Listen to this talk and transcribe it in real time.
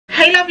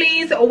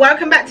lovelies,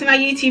 welcome back to my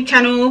YouTube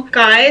channel.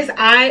 Guys,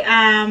 I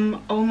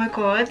am, oh my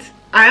god,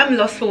 I am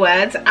lost for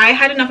words. I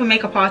had another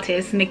makeup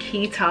artist,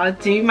 Nikita,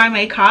 do my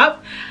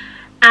makeup,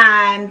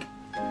 and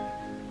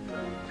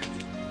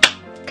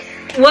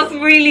it was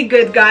really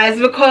good, guys,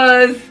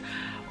 because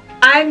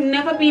I've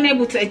never been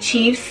able to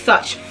achieve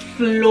such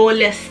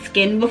flawless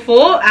skin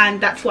before,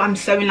 and that's what I'm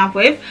so in love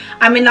with.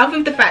 I'm in love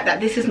with the fact that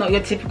this is not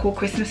your typical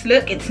Christmas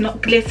look. It's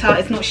not glitter,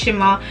 it's not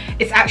shimmer,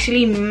 it's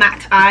actually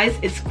matte eyes,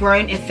 it's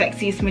grown, it's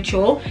sexy, it's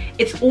mature.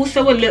 It's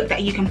also a look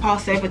that you can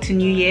pass over to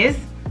New Year's.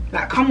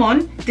 Like, come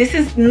on, this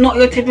is not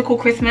your typical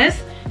Christmas,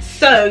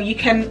 so you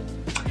can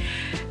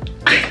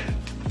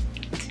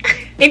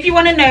if you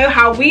want to know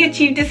how we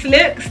achieved this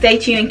look, stay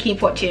tuned and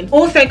keep watching.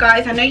 Also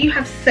guys, I know you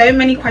have so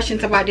many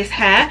questions about this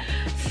hair,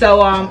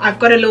 so I've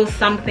got a little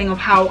something of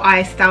how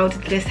I styled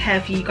this hair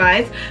for you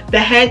guys. The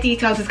hair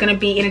details is going to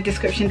be in the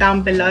description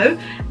down below,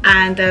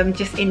 and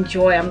just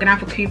enjoy. I'm going to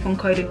have a coupon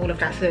code and all of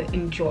that, so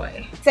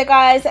enjoy. So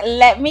guys,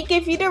 let me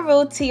give you the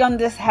real tea on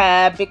this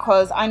hair,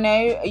 because I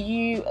know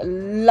you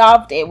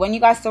loved it when you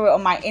guys saw it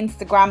on my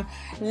Instagram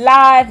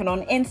live and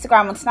on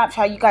Instagram, on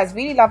Snapchat. You guys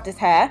really loved this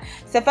hair.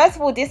 So first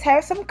of all, this hair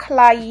is some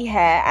Klaiyi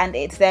hair, and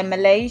it's their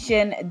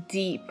Malaysian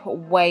deep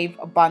wave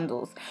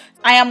bundles.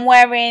 I am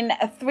wearing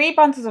 3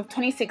 bundles of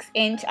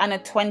 26-inch and a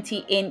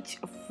 20-inch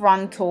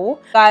frontal.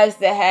 Guys,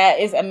 the hair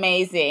is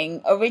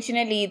amazing.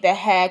 Originally the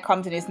hair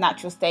comes in its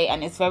natural state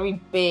and it's very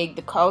big.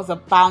 The curls are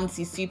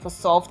bouncy, super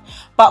soft,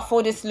 but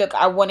for this look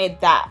I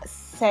wanted that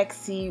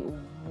sexy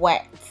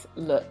wet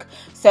look,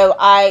 so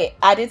I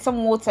added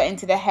some water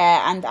into the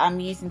hair and I'm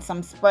using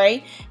some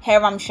spray.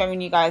 Here I'm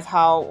showing you guys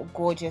how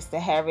gorgeous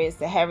the hair is.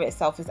 The hair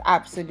itself is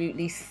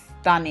absolutely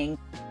stunning.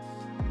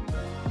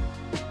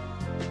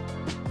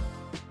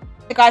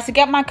 So guys, to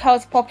get my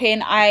curls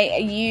popping, I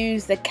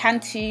use the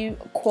Cantu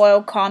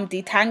Coil Calm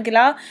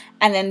Detangler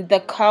and then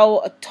the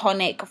Curl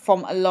Tonic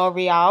from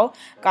L'Oreal.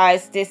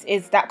 Guys, this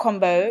is that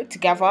combo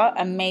together,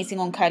 amazing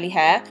on curly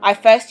hair. I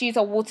first use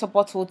a water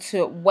bottle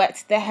to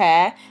wet the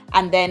hair,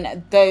 and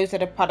then those are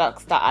the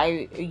products that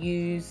I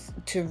use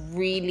to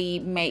really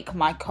make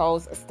my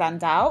curls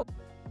stand out.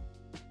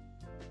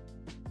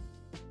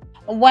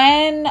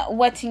 When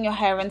wetting your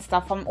hair and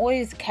stuff, I'm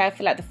always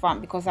careful at the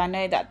front, because I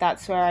know that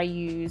that's where I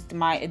used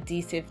my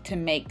adhesive to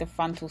make the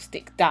frontal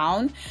stick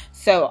down.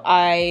 So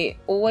I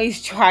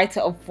always try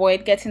to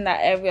avoid getting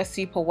that area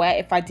super wet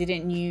if I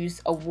didn't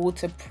use a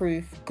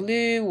waterproof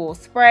glue or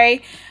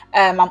spray.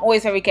 I'm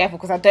always very careful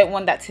because I don't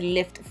want that to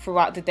lift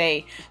throughout the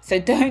day. So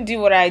don't do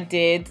what I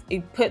did.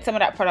 You put some of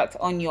that product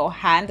on your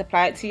hand,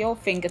 apply it to your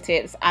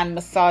fingertips and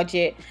massage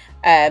it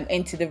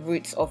into the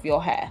roots of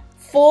your hair.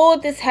 For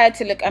this hair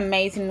to look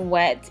amazing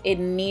wet, it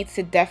needs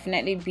to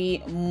definitely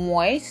be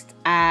moist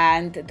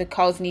and the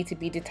curls need to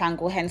be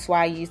detangled, hence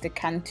why I use the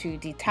Cantu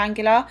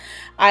Detangler.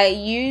 I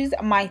use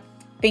my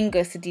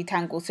fingers to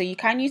detangle, so you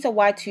can use a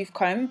wide tooth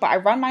comb, but I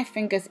run my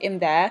fingers in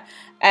there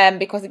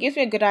because it gives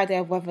me a good idea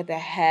of whether the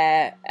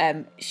hair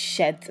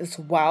sheds as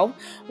well.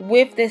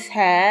 With this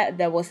hair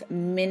there was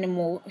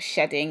minimal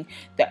shedding.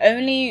 The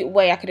only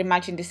way I could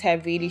imagine this hair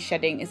really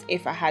shedding is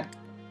if I had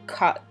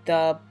cut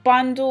the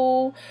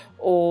bundle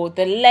or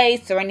the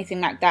lace or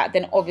anything like that,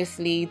 then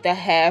obviously the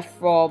hair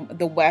from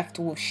the weft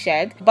will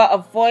shed, but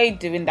avoid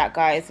doing that,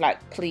 guys.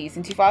 Like, please,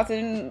 in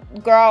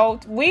 2000,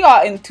 girl, we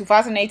are in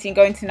 2018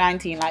 going to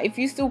 19, like, if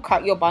you still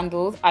cut your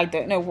bundles, I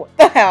don't know what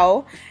the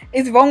hell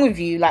is wrong with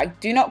you. Like,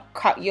 do not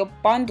cut your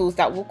bundles,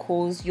 that will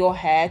cause your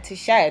hair to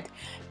shed.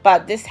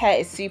 But this hair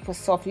is super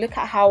soft. Look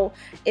at how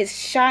it's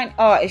shine.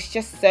 Oh, it's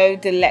just so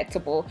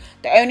delectable.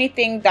 The only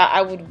thing that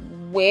I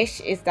would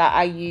wish is that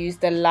I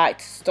used the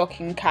light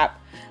stocking cap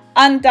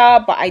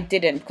under, but I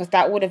didn't, because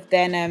that would have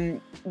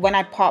then when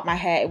I part my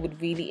hair, it would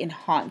really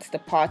enhance the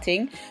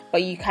parting.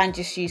 But you can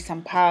just use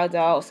some powder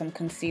or some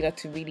concealer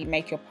to really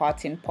make your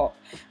parting pop.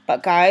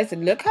 But guys,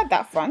 look at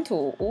that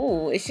frontal.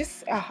 Oh, it's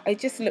just it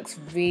just looks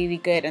really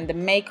good, and the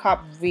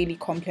makeup really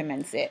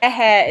complements it. The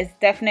hair is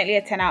definitely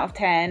a 10 out of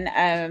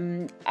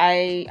 10.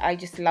 I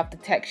just love the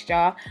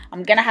texture.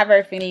 I'm gonna have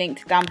everything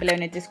linked down below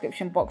in the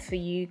description box for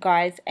you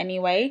guys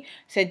anyway,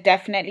 so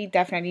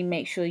definitely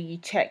make sure you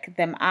check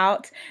them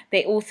out.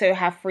 They also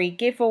have free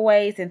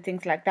giveaways and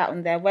things like that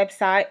on their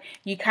website.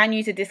 You can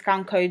use a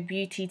discount code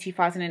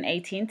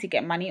BEAUTY2018 to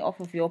get money off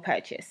of your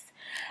purchase.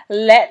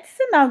 Let's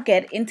now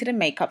get into the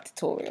makeup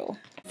tutorial.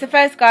 So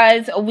first,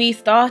 guys, we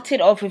started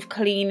off with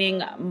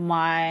cleaning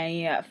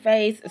my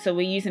face. So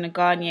we're using a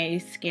Garnier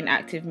Skin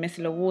Active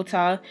Micellar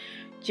Water.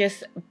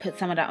 Just put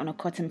some of that on a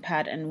cotton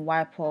pad and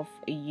wipe off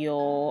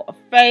your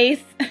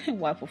face.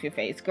 Wipe off your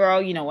face, girl,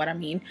 you know what I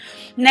mean.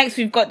 Next,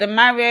 we've got the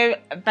Mario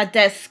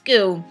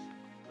Badescu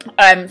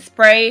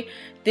spray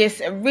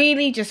This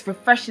really just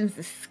refreshes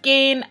the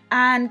skin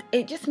and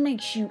it just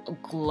makes you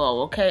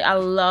glow, okay? I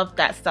love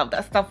that stuff.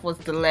 That stuff was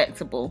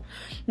delectable.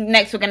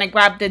 Next, we're going to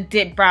grab the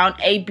Dip Brown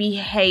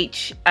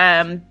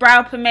ABH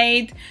brow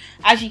pomade.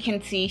 As you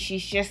can see,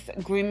 she's just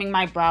grooming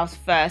my brows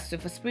first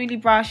with a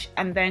spoolie brush,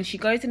 and then she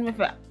goes in with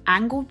an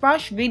angled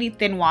brush, really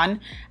thin one,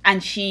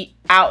 and she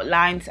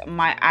outlines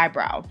my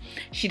eyebrow.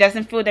 She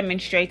doesn't fill them in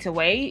straight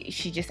away,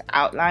 she just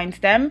outlines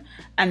them,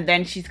 and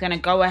then she's going to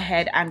go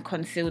ahead and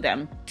conceal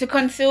them. To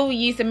conceal, we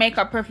use the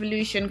Makeup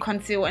Revolution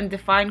Conceal and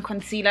Define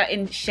Concealer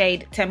in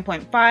shade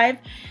 10.5.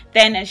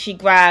 Then she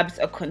grabs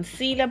a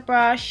concealer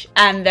brush,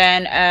 and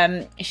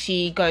then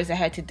she goes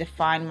ahead to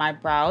define my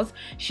brows.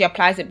 She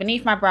applies it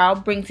beneath my brow,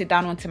 brings it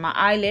down onto my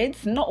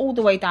eyelids, not all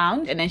the way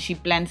down, and then she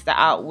blends that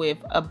out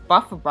with a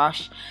buffer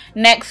brush.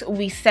 Next,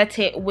 we set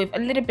it with a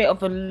little bit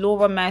of a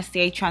Laura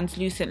Mercier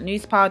translucent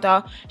loose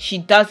powder. She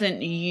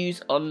doesn't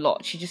use a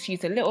lot, she just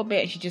uses a little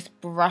bit, and she just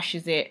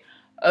brushes it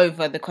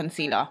over the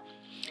concealer.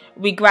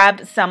 We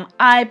grabbed some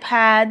eye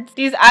pads.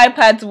 These eye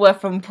pads were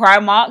from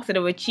Primark, so they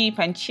were cheap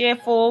and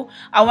cheerful.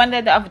 I went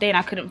there the other day and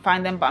I couldn't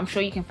find them, but I'm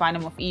sure you can find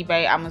them off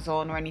eBay,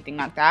 Amazon, or anything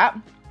like that.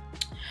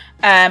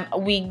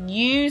 We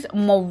use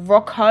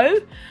Morocco,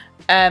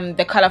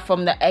 the color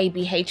from the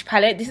ABH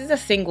palette. This is a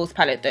singles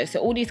palette though, so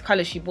all these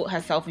colors she bought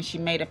herself and she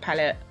made a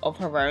palette of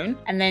her own.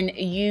 And then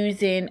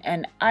using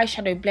an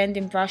eyeshadow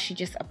blending brush, she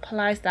just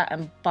applies that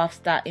and buffs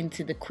that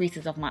into the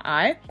creases of my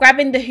eye.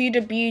 Grabbing the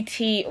Huda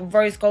Beauty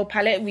Rose Gold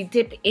palette, we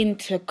dip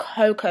into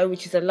Cocoa,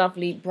 which is a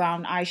lovely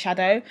brown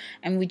eyeshadow,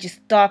 and we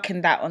just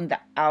darken that on the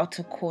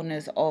outer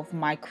corners of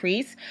my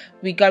crease.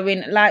 We go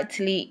in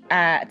lightly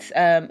at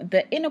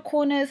the inner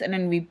corners, and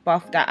then we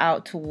buff that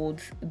out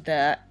towards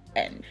the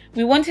end.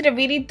 We wanted a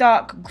really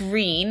dark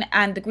green,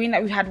 and the green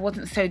that we had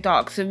wasn't so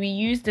dark, so we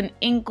used an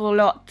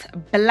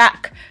Inglot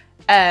black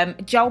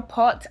gel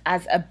pot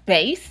as a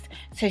base.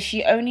 So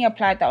she only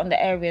applied that on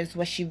the areas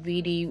where she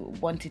really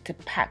wanted to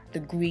pack the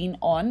green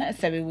on,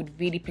 so it would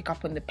really pick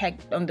up on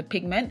the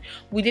pigment.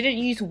 We didn't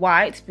use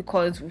white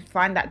because we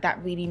find that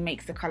that really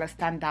makes the color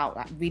stand out,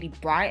 like really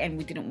bright, and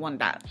we didn't want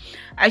that.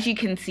 As you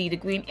can see, the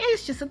green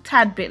is just a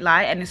tad bit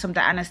light, and it's from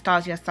the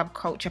Anastasia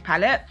Subculture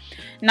palette.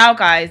 Now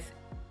guys,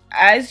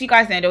 as you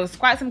guys know, there was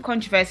quite some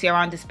controversy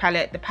around this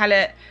palette. The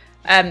palette,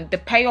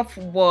 the payoff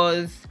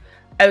was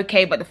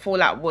okay, but the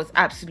fallout was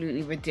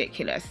absolutely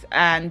ridiculous,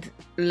 and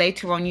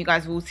later on you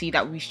guys will see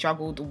that we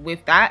struggled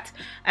with that.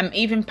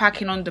 Even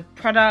packing on the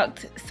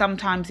product,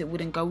 sometimes it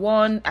wouldn't go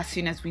on. As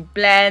soon as we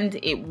blend,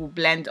 it will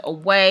blend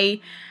away,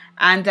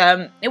 and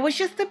it was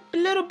just a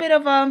little bit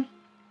of a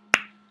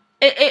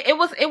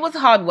it was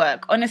hard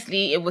work.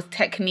 Honestly, it was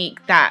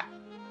technique that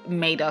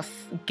made us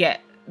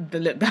get the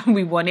look that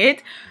we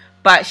wanted.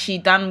 But she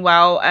done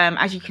well.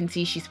 As you can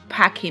see, she's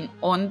packing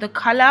on the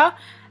color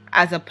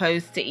as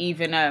opposed to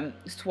even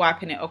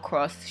swiping it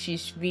across.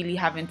 She's really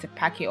having to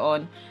pack it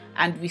on,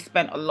 and we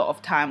spent a lot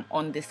of time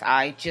on this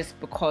eye just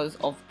because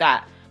of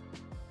that.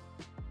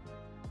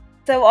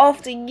 So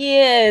after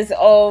years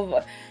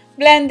of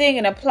blending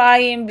and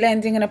applying,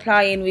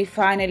 we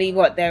finally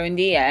got there in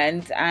the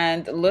end,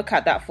 and look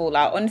at that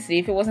fallout. Honestly,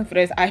 if it wasn't for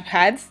those eye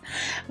pads,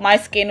 my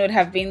skin would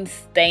have been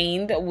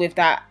stained with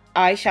that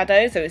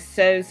eyeshadow, so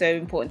it's so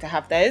important to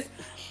have those.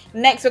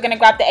 Next, we're going to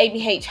grab the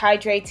ABH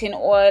hydrating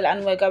oil,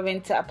 and we're going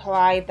to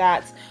apply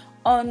that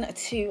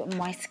onto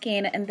my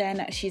skin, and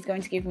then she's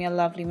going to give me a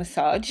lovely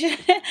massage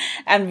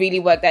and really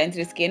work that into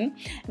the skin.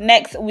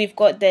 Next, we've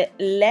got the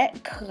Le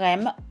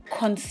Creme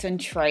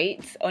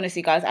concentrate.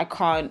 Honestly guys, I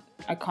can't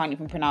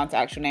even pronounce the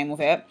actual name of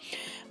it,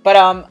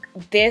 but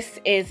this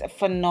is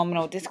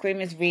phenomenal. This cream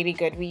is really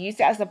good. We use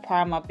it as a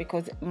primer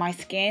because my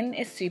skin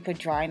is super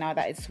dry now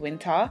that it's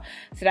winter,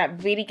 so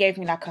that really gave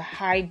me like a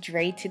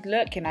hydrated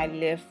look, and I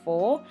live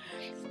for.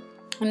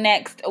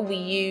 Next, we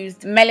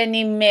used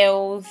Melanie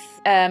Mills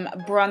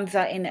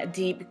bronzer in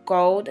deep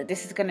gold.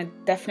 This is going to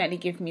definitely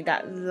give me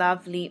that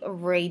lovely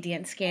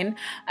radiant skin.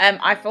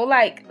 I feel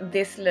like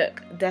this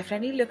look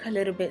definitely looked a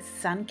little bit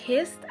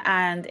sun-kissed,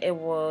 and it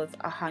was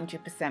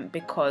 100%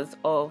 because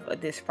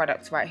of this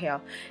product right here.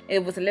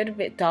 It was a little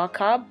bit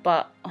darker,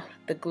 but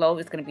the glow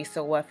is going to be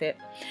so worth it.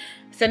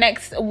 So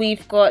next,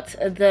 we've got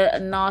the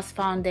NARS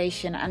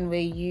foundation, and we're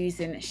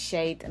using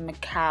shade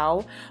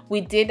Macao.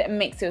 We did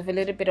mix it with a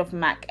little bit of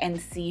MAC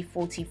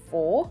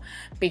NC44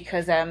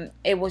 because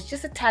it was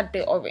just a tad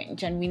bit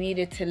orange, and we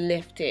needed to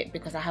lift it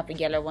because I have a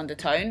yellow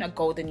undertone, a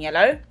golden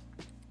yellow.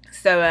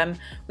 So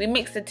we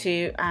mixed the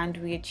two, and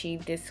we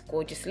achieved this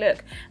gorgeous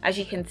look. As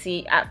you can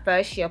see, at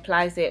first she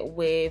applies it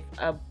with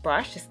a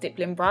brush, a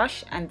stippling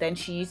brush, and then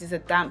she uses a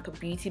damp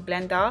beauty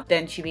blender.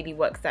 Then she really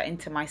works that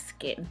into my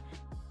skin.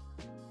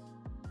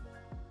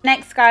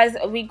 Next guys,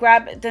 we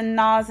grab the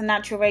NARS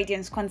Natural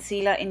Radiance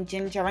Concealer in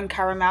Ginger and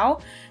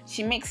Caramel.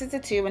 She mixes the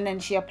two, and then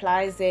she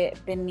applies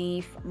it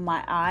beneath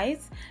my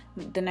eyes,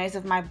 the nose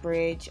of my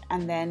bridge,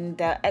 and then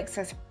the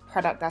excess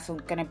product that's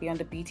going to be on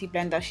the beauty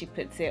blender, she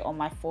puts it on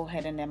my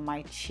forehead and then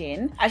my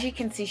chin. As you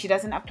can see, she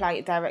doesn't apply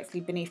it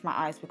directly beneath my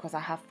eyes because I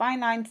have fine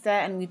lines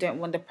there, and we don't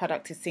want the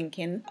product to sink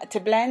in. To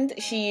blend,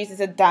 she uses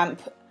a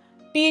damp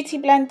beauty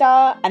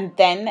blender, and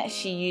then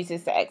she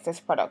uses the excess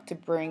product to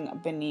bring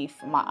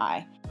beneath my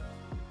eye.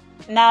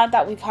 Now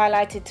that we've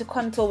highlighted to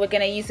contour, we're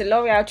going to use the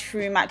L'Oreal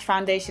True Match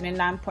Foundation in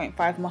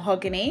 9.5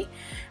 Mahogany.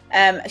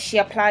 She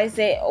applies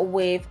it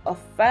with a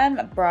firm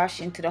brush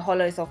into the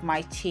hollows of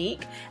my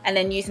cheek, and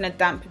then using a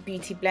damp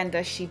beauty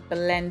blender, she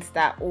blends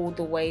that all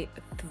the way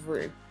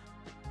through.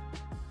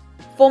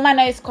 For my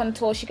nose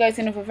contour, she goes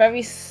in with a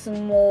very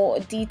small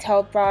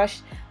detailed brush,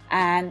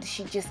 and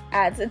she just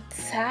adds a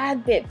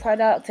tad bit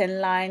product and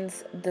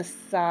lines the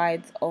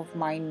sides of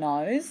my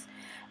nose.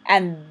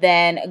 And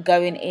then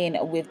going in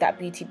with that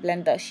beauty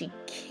blender, she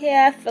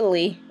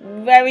carefully,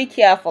 very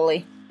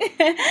carefully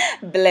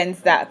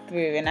blends that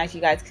through. And as you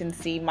guys can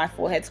see, my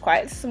forehead's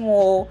quite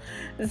small,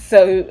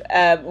 so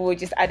we're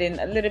just adding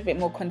a little bit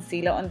more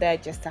concealer on there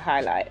just to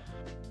highlight.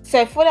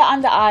 So for the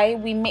under eye,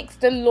 we mixed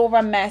the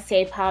Laura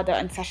Mercier powder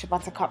and Sacha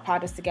Buttercup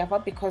powders together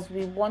because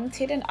we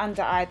wanted an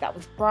under eye that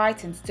was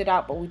bright and stood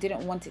out, but we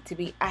didn't want it to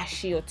be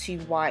ashy or too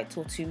white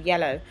or too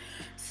yellow.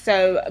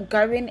 So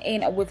going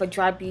in with a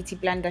dry beauty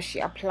blender, she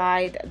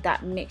applied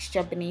that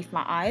mixture beneath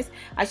my eyes.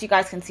 As you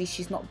guys can see,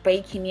 she's not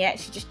baking yet.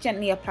 She just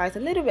gently applies a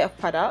little bit of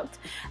product,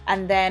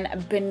 and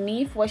then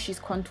beneath where she's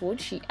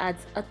contoured, she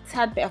adds a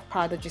tad bit of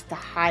powder just to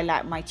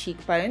highlight my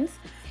cheekbones.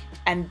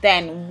 And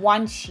then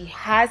once she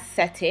has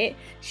set it,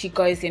 she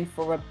goes in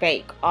for a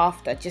bake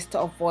after, just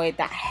to avoid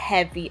that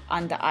heavy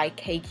under eye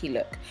cakey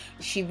look.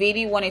 She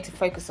really wanted to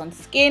focus on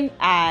skin,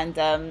 and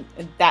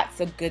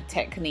that's a good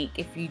technique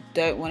if you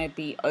don't want to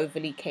be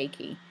overly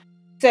cakey.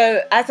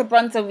 So as a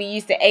bronzer, we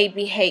use the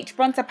ABH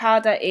bronzer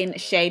powder in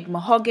shade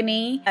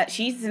Mahogany.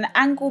 She uses an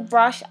angled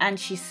brush and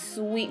she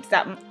sweeps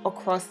that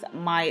across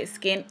my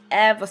skin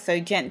ever so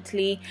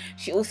gently.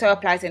 She also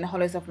applies in the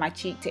hollows of my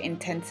cheek to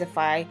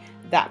intensify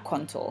that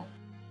contour.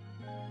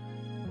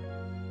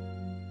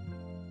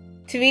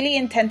 To really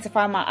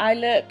intensify my eye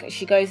look,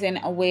 she goes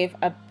in with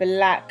a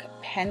black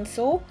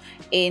pencil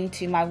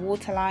into my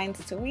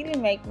waterlines to really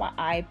make my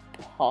eye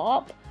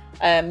pop.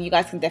 You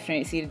guys can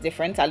definitely see the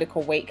difference. I look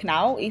awake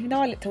now. Even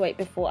though I looked awake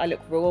before, I look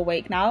real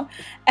awake now.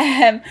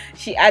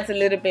 She adds a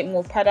little bit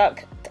more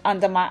product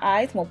under my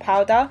eyes, more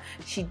powder.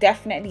 She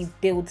definitely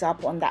builds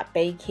up on that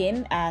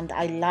baking, and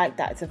I like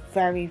that. It's a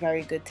very,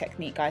 very good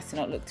technique, guys, to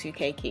not look too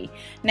cakey.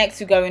 Next,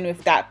 we go in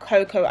with that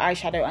cocoa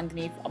eyeshadow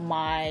underneath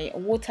my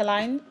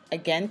waterline,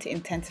 again to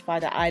intensify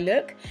the eye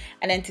look.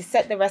 And then to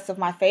set the rest of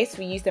my face,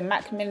 we use the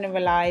MAC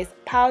Mineralized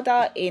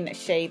powder in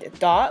shade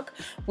Dark.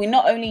 We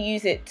not only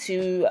use it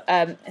to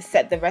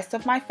set the rest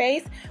of my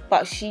face,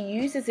 but she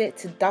uses it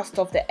to dust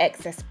off the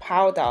excess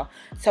powder.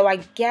 So I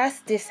guess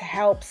this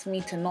helps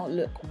me to not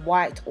look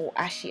white or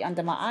ashy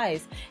under my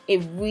eyes. It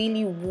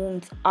really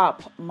warms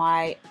up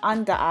my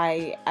under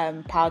eye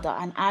powder,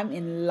 and I'm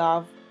in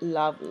love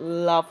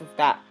with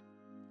that.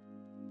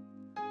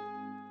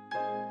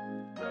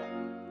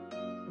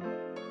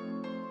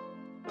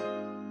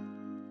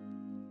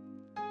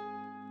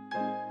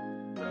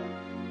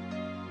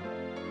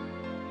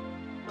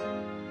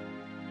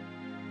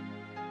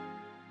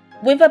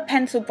 With a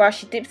pencil brush,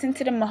 she dips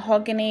into the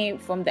Mahogany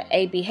from the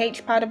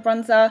ABH powder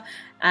bronzer,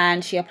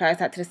 and she applies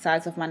that to the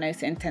sides of my nose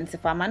to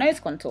intensify my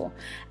nose contour.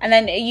 And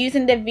then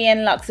using the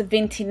VN Luxe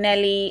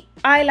Vintinelli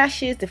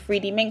eyelashes, the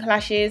 3D mink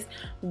lashes,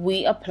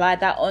 we apply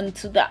that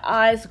onto the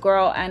eyes,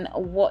 girl, and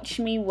watch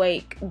me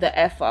wake the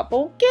F up,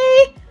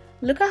 okay?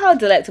 Look at how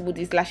delectable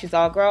these lashes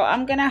are, girl.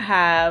 I'm gonna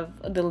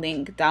have the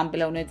link down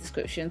below in the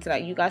description so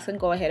that you guys can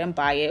go ahead and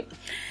buy it.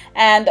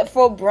 And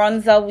for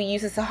bronzer, we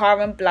use a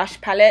Saharan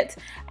blush palette,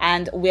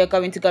 and we're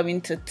going to go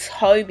into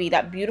Toby,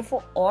 that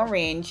beautiful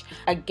orange.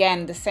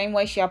 Again, the same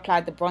way she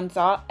applied the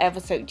bronzer, ever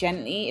so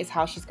gently, is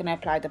how she's gonna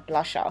apply the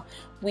blusher.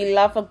 We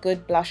love a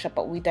good blusher,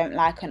 but we don't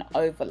like an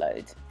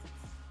overload.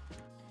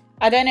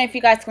 I don't know if you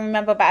guys can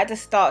remember, but at the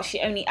start she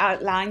only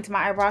outlined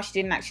my eyebrows. She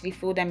didn't actually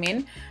fill them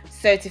in.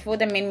 So to fill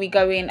them in, we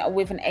go in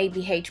with an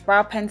ABH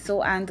brow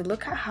pencil, and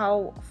look at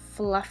how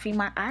fluffy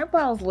my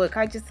eyebrows look.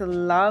 I just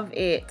love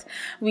it.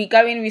 We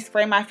go in, we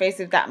spray my face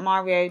with that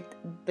Mario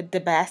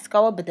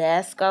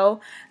Badescu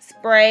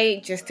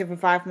spray just to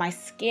revive my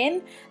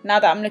skin. Now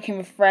that I'm looking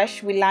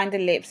refreshed, we line the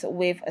lips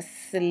with a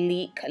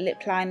sleek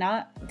lip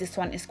liner. This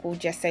one is called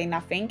Just Say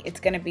Nothing. It's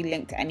going to be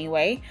linked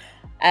anyway.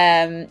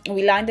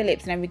 We line the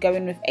lips, and then we go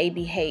in with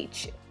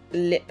ABH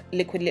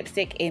liquid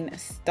lipstick in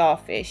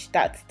Starfish.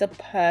 That's the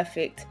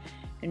perfect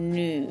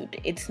nude.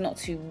 It's not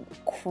too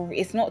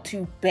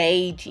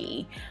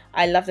beigey.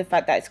 I love the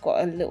fact that it's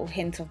got a little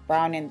hint of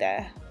brown in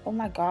there. Oh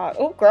my god.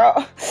 Oh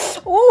girl.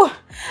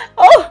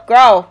 Oh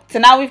girl. So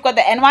now we've got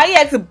the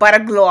NYX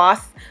butter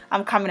gloss.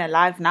 I'm coming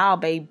alive now,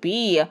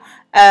 baby.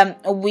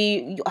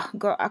 Madeline.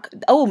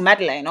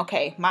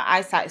 Okay, my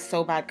eyesight is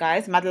so bad,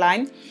 guys.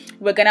 Madeline,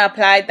 we're gonna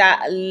apply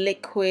that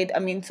we're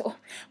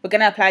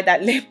gonna apply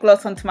that lip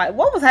gloss onto my,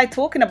 what was I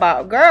talking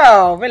about,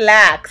 girl?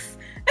 Relax.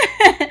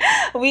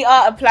 We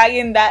are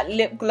applying that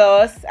lip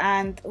gloss,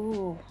 and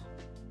ooh,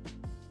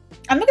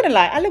 I'm not gonna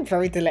lie, I look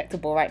very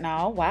delectable right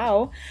now.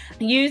 Wow.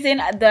 Using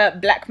the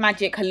Black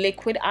Magic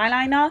liquid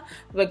eyeliner,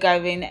 we're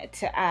going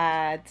to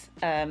add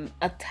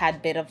a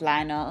tad bit of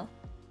liner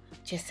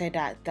just so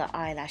that the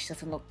eyelash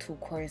doesn't look too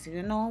crazy,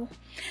 you know.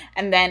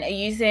 And then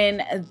using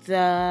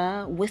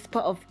the Whisper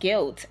of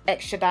Guilt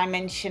extra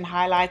dimension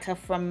highlighter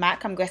from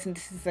MAC. I'm guessing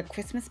this is a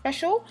Christmas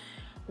special.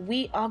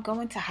 We are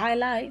going to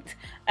highlight.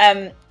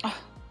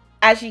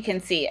 As you can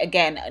see,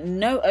 again,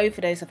 no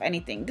overdose of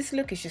anything. This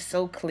look is just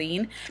so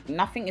clean.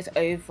 Nothing is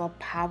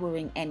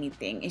overpowering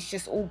anything. It's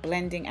just all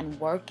blending and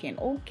working.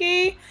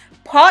 Okay,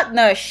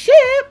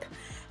 partnership.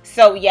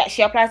 So yeah,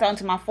 she applies that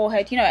onto my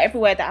forehead, you know,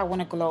 everywhere that I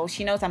want to glow.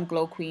 She knows I'm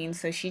glow queen,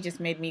 so she just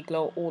made me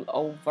glow all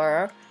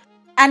over.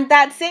 And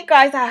that's it,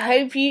 guys. I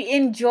hope you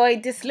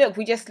enjoyed this look.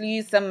 We just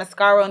used some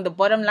mascara on the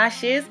bottom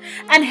lashes,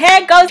 and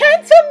hair goes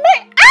into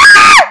me.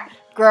 Ah!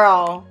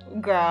 Girl,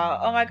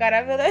 oh my god,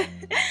 I feel like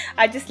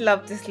I just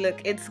love this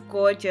look. It's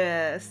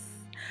gorgeous.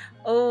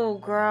 Oh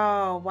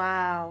girl,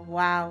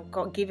 wow,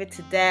 God, give it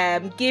to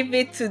them,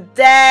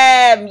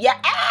 yeah.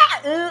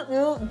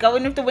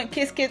 Going with the wind,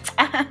 kiss.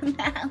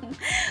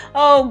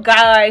 Oh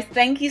guys,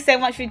 thank you so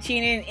much for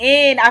tuning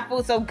in. I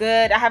feel so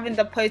good. I haven't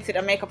posted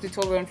a makeup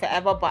tutorial in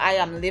forever, but I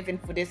am living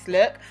for this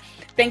look.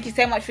 Thank you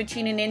so much for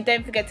tuning in.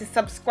 Don't forget to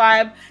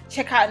subscribe.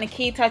 Check out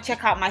Nikita.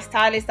 Check out my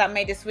stylist that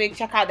made this wig.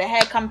 Check out the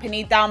hair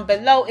company down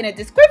below in the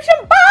description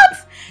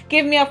box.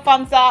 Give me a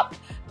thumbs up.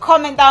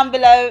 Comment down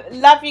below.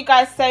 Love you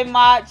guys so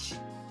much.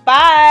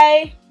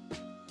 Bye.